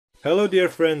Hello dear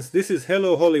friends, this is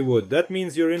Hello Hollywood. That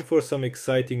means you're in for some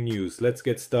exciting news. Let's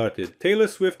get started. Taylor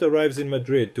Swift arrives in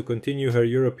Madrid to continue her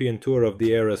European tour of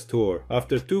the Eras Tour.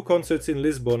 After two concerts in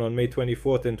Lisbon on May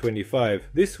 24th and 25,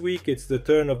 this week it's the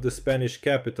turn of the Spanish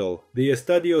capital. The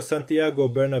Estadio Santiago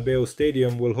Bernabeu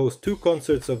Stadium will host two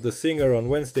concerts of the singer on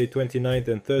Wednesday 29th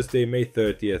and Thursday May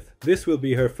 30th. This will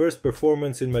be her first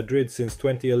performance in Madrid since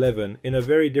 2011, in a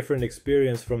very different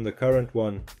experience from the current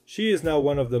one. She is now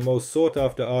one of the most sought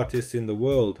after artists in the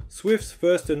world. Swift's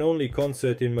first and only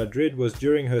concert in Madrid was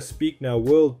during her Speak Now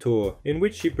World Tour, in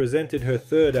which she presented her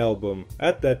third album.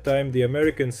 At that time, the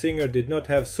American singer did not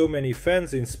have so many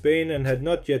fans in Spain and had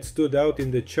not yet stood out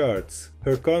in the charts.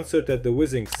 Her concert at the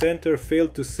Wizink Center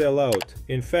failed to sell out.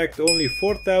 In fact, only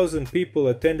 4,000 people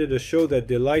attended a show that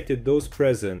delighted those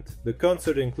present. The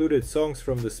concert included songs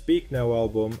from the Speak Now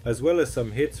album, as well as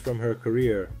some hits from her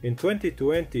career. In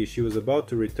 2020, she was about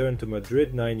to return to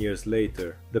Madrid 9 years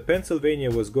later. The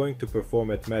Pennsylvania was going to perform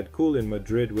at Mad Cool in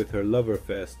Madrid with her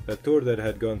Loverfest, a tour that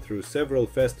had gone through several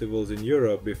festivals in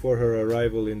Europe before her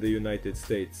arrival in the United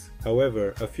States.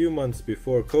 However, a few months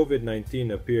before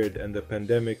COVID-19 appeared and the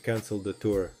pandemic cancelled the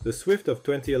tour. The Swift of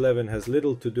 2011 has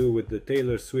little to do with the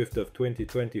Taylor Swift of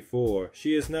 2024.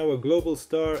 She is now a global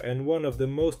star and one of the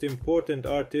most important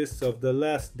artists of the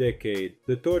last decade.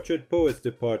 The Tortured Poets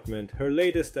Department, her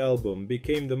latest album,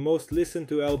 became the most listened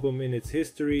to album in its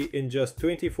history in just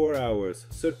 24 hours,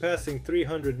 surpassing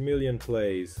 300 million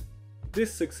plays.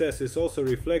 This success is also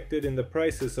reflected in the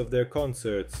prices of their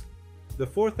concerts. The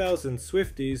 4,000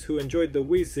 Swifties who enjoyed the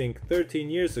Wizink 13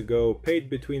 years ago paid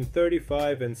between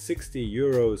 35 and 60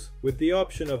 euros, with the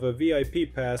option of a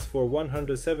VIP pass for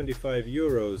 175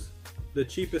 euros. The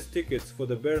cheapest tickets for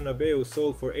the Bernabeu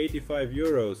sold for 85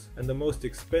 euros and the most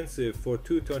expensive for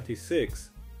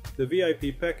 226. The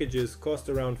VIP packages cost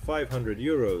around 500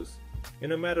 euros.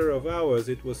 In a matter of hours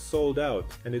it was sold out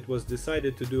and it was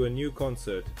decided to do a new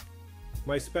concert.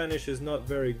 "My Spanish is not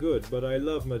very good, but I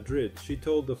love Madrid," she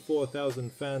told the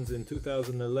 4,000 fans in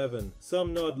 2011.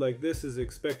 Some nod like this is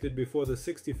expected before the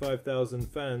 65,000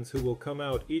 fans who will come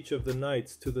out each of the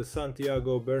nights to the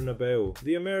Santiago Bernabeu.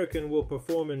 The American will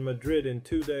perform in Madrid in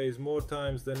 2 days, more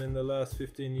times than in the last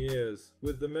 15 years.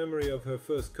 With the memory of her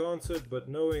first concert, but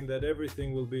knowing that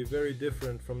everything will be very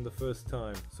different from the first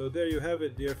time. So there you have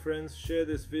it, dear friends. Share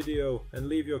this video and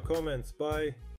leave your comments. Bye.